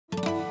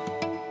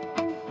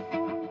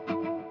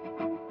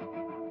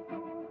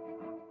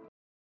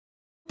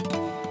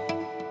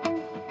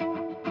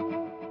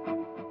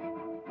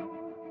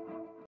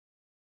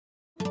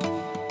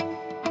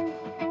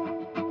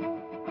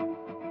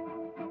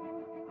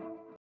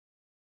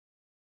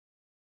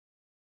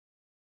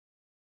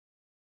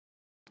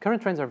Current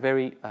trends are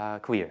very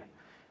clear.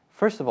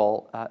 First of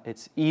all,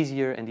 it's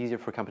easier and easier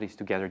for companies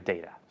to gather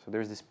data. So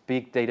there's this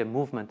big data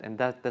movement, and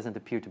that doesn't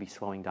appear to be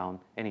slowing down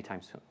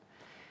anytime soon.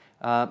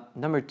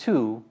 Number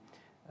two,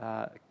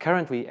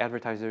 currently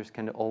advertisers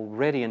can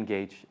already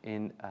engage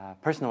in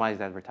personalized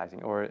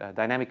advertising or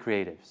dynamic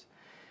creatives.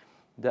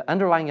 The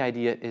underlying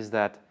idea is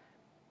that,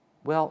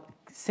 well,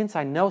 since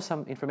I know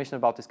some information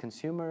about this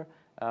consumer,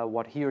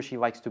 what he or she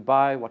likes to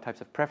buy, what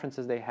types of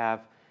preferences they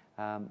have,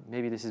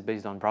 maybe this is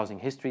based on browsing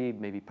history,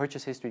 maybe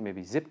purchase history,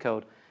 maybe zip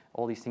code.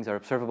 All these things are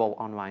observable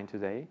online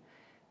today.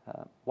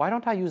 Why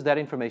don't I use that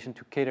information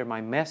to cater my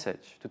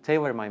message, to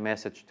tailor my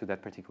message to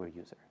that particular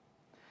user?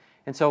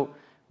 And so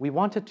we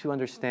wanted to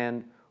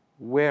understand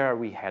where are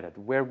we headed,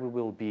 where we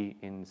will be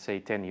in, say,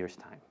 10 years'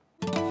 time.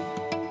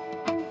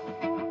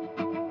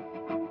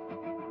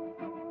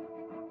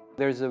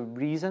 There's a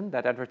reason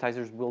that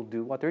advertisers will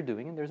do what they're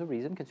doing, and there's a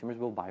reason consumers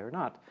will buy or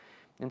not.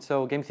 And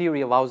so game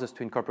theory allows us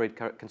to incorporate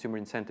consumer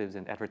incentives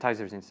and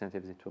advertisers'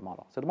 incentives into a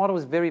model. So the model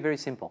is very, very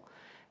simple.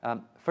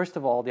 First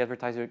of all, the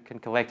advertiser can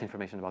collect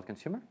information about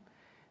consumer.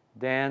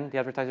 Then the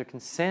advertiser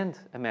can send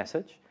a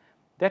message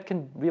that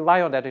can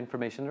rely on that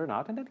information or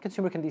not, and then the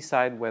consumer can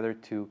decide whether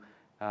to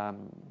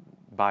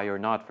buy or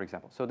not, for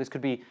example. So this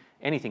could be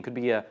anything. It could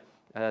be a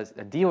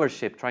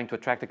dealership trying to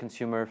attract a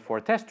consumer for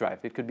a test drive.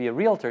 It could be a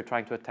realtor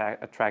trying to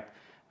attract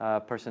a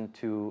person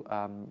to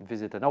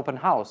visit an open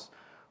house.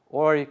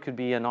 Or it could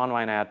be an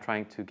online ad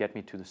trying to get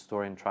me to the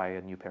store and try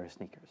a new pair of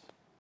sneakers.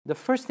 The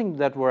first thing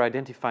that we're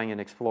identifying and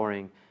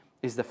exploring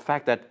is the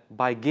fact that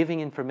by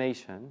giving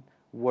information,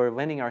 we're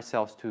lending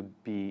ourselves to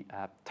be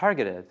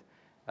targeted.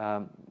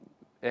 And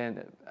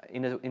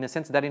in a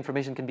sense, that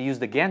information can be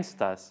used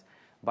against us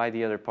by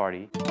the other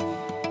party.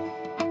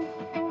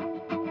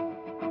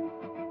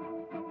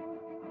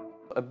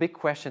 A big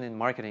question in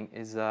marketing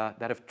is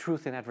that of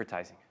truth in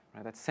advertising.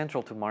 Right? That's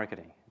central to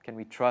marketing. Can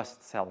we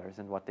trust sellers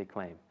and what they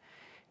claim?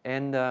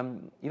 And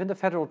even the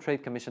Federal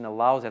Trade Commission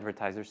allows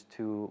advertisers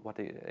to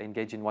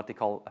engage in what they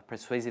call a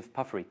persuasive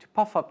puffery, to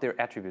puff up their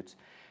attributes,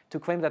 to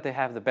claim that they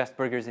have the best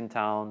burgers in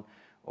town,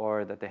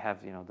 or that they have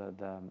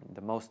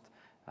the most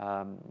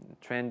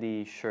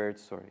trendy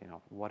shirts, or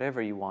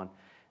whatever you want.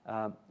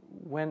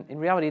 When in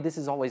reality this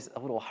is always a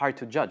little hard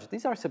to judge.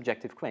 These are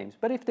subjective claims,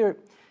 but if they're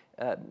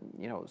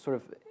sort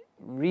of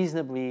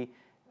reasonably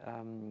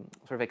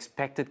sort of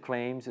expected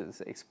claims,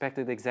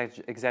 expected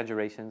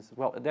exaggerations,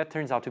 well, that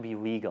turns out to be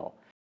legal.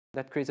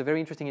 That creates a very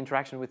interesting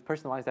interaction with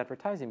personalized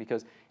advertising,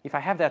 because if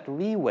I have that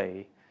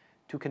leeway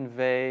to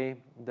convey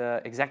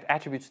the exact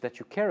attributes that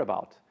you care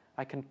about,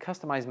 I can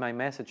customize my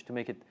message to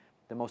make it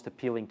the most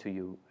appealing to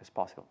you as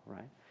possible,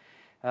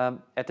 right?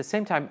 At the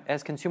same time,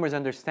 as consumers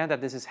understand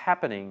that this is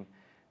happening,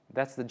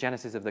 that's the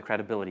genesis of the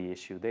credibility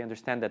issue. They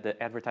understand that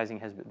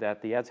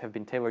that the ads have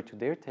been tailored to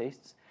their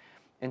tastes,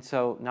 and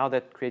so now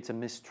that creates a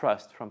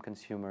mistrust from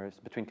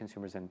consumers, between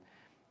consumers and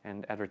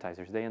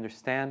advertisers. They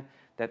understand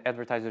that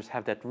advertisers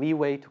have that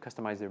leeway to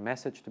customize their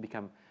message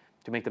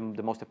to make them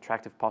the most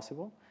attractive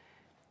possible.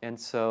 And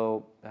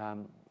so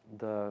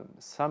the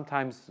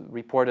sometimes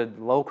reported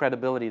low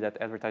credibility that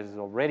advertisers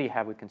already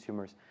have with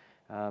consumers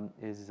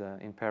is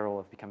in peril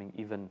of becoming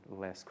even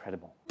less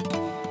credible.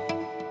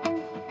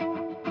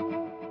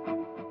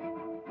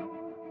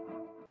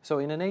 So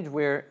in an age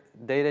where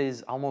data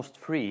is almost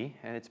free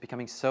and it's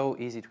becoming so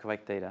easy to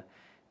collect data,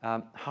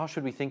 how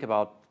should we think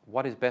about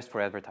what is best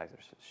for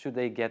advertisers? Should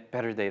they get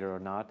better data or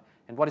not?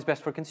 And what is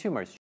best for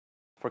consumers?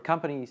 For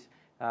companies,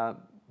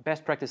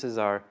 best practices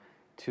are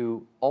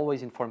to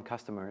always inform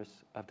customers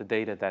of the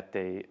data that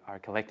they are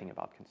collecting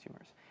about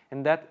consumers.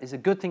 And that is a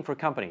good thing for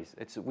companies.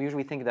 We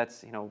usually think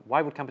that's,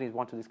 why would companies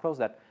want to disclose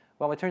that?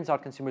 Well, it turns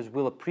out consumers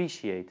will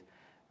appreciate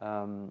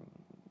the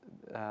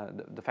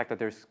fact that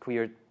there's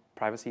clear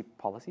privacy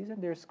policies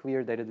and there's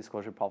clear data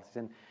disclosure policies.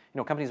 And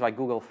companies like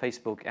Google,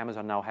 Facebook,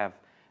 Amazon now have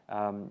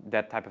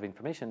that type of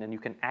information, and you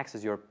can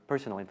access your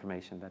personal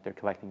information that they're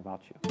collecting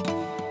about you.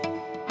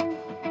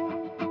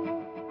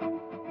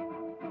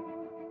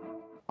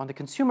 On the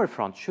consumer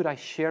front, should I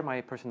share my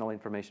personal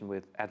information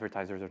with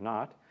advertisers or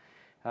not?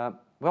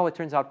 Well, it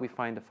turns out we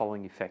find the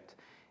following effect.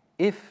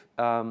 If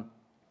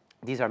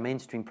these are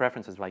mainstream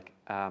preferences, like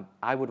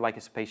I would like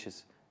a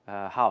spacious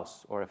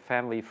house or a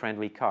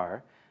family-friendly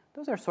car,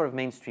 those are sort of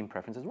mainstream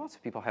preferences. Lots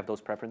of people have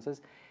those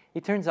preferences.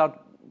 It turns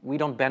out we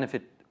don't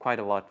benefit quite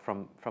a lot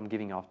from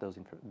giving off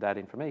that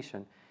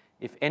information.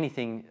 If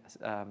anything,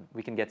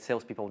 we can get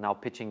salespeople now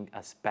pitching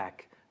us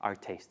back our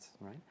tastes,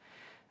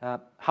 right?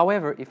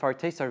 However, if our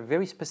tastes are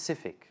very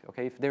specific,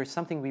 okay, if there's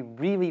something we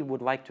really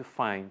would like to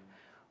find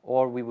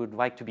or we would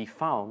like to be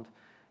found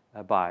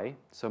by,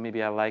 so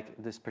maybe I like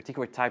this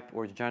particular type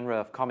or genre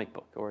of comic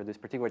book or this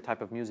particular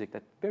type of music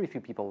that very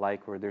few people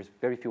like, or there's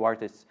very few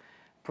artists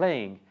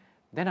playing,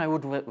 then I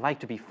would like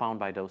to be found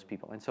by those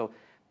people. And so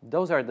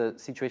those are the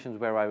situations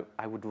where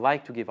I would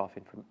like to give off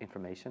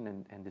information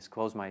and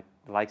disclose my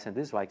likes and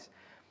dislikes,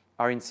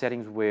 are in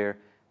settings where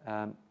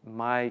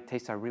my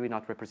tastes are really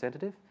not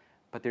representative,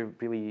 but they're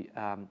really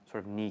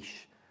sort of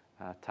niche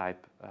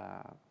type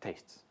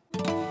tastes.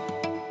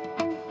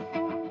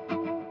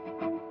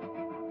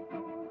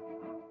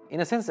 in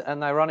a sense,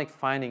 an ironic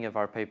finding of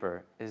our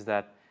paper is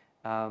that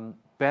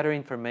better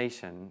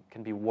information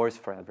can be worse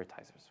for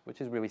advertisers, which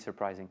is really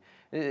surprising.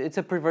 It's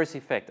a perverse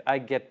effect. I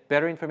get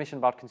better information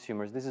about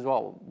consumers. This is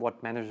all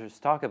what managers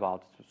talk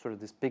about, sort of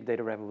this big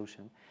data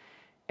revolution.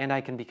 And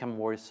I can become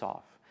worse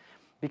off.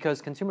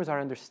 Because consumers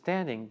are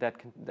understanding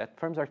that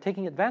firms are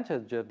taking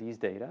advantage of these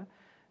data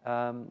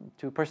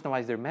to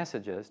personalize their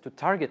messages, to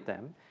target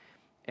them,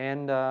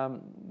 and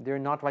they're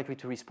not likely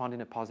to respond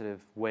in a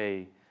positive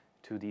way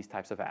to these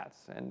types of ads.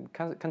 And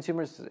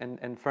consumers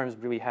and firms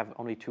really have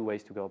only two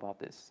ways to go about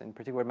this. In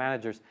particular,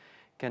 managers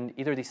can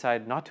either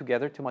decide not to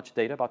gather too much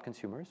data about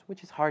consumers,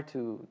 which is hard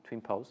to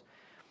impose,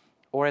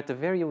 or at the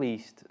very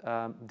least,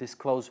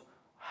 disclose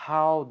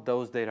how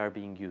those data are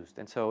being used.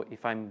 And so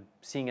if I'm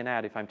seeing an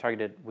ad, if I'm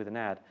targeted with an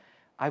ad,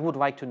 I would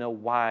like to know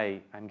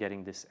why I'm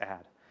getting this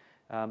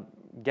ad.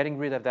 Getting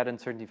rid of that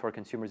uncertainty for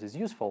consumers is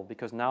useful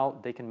because now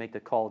they can make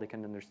the call, they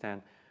can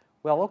understand,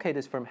 well, okay,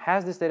 this firm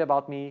has this data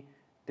about me,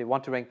 they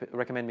want to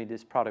recommend me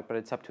this product, but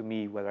it's up to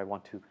me whether I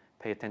want to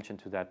pay attention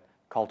to that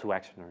call to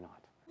action or not.